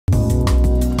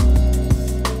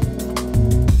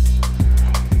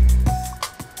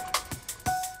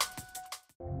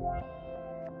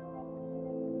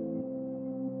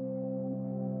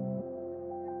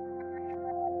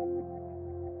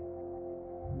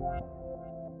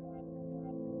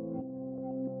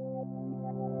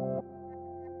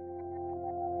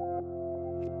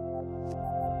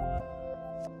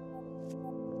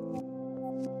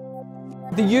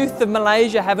The youth of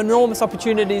Malaysia have enormous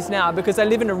opportunities now because they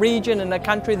live in a region and a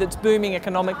country that's booming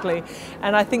economically,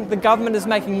 and I think the government is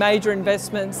making major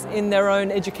investments in their own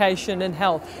education and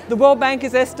health. The World Bank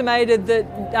has estimated that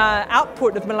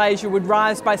output of Malaysia would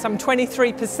rise by some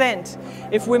 23%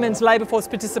 if women's labour force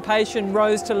participation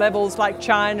rose to levels like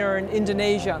China and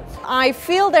Indonesia. I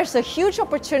feel there's a huge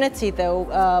opportunity though,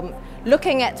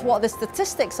 looking at what the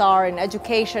statistics are in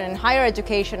education and higher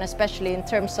education, especially in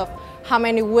terms of how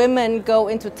many women go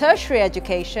into tertiary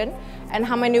education and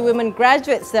how many women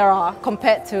graduates there are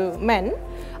compared to men.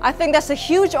 I think there's a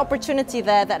huge opportunity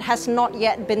there that has not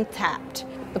yet been tapped.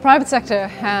 The private sector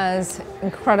has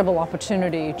incredible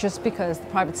opportunity just because the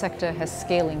private sector has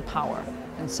scaling power.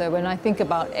 And so when I think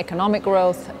about economic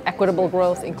growth, equitable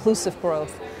growth, inclusive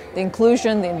growth, the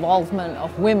inclusion, the involvement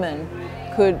of women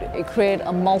could create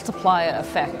a multiplier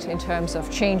effect in terms of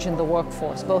change in the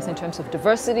workforce, both in terms of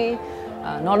diversity,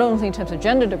 not only in terms of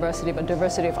gender diversity, but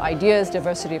diversity of ideas,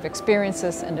 diversity of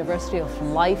experiences, and diversity of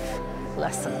life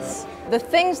lessons. The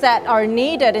things that are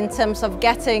needed in terms of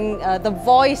getting the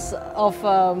voice of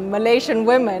Malaysian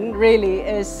women really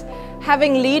is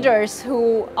having leaders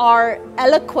who are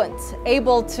eloquent,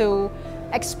 able to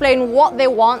explain what they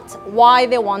want, why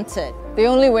they want it. The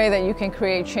only way that you can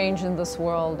create change in this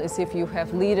world is if you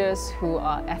have leaders who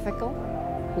are ethical,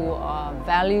 who are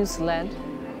values-led,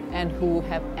 and who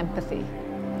have empathy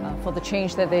for the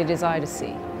change that they desire to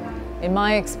see. In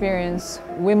my experience,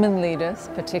 women leaders,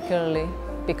 particularly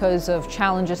because of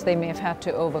challenges they may have had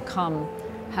to overcome,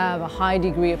 have a high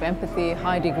degree of empathy, a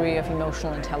high degree of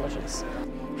emotional intelligence.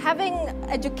 Having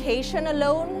education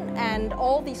alone and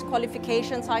all these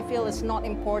qualifications, I feel, is not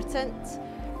important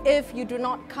if you do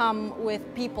not come with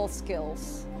people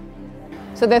skills.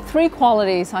 So there are three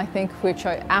qualities, I think, which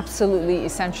are absolutely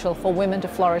essential for women to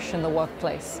flourish in the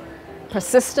workplace: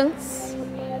 persistence,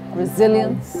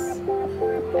 resilience,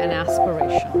 and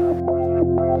aspiration.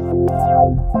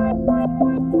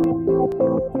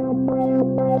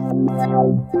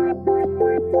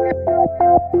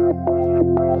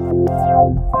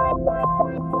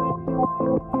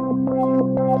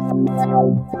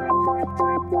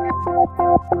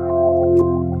 Thank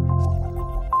you.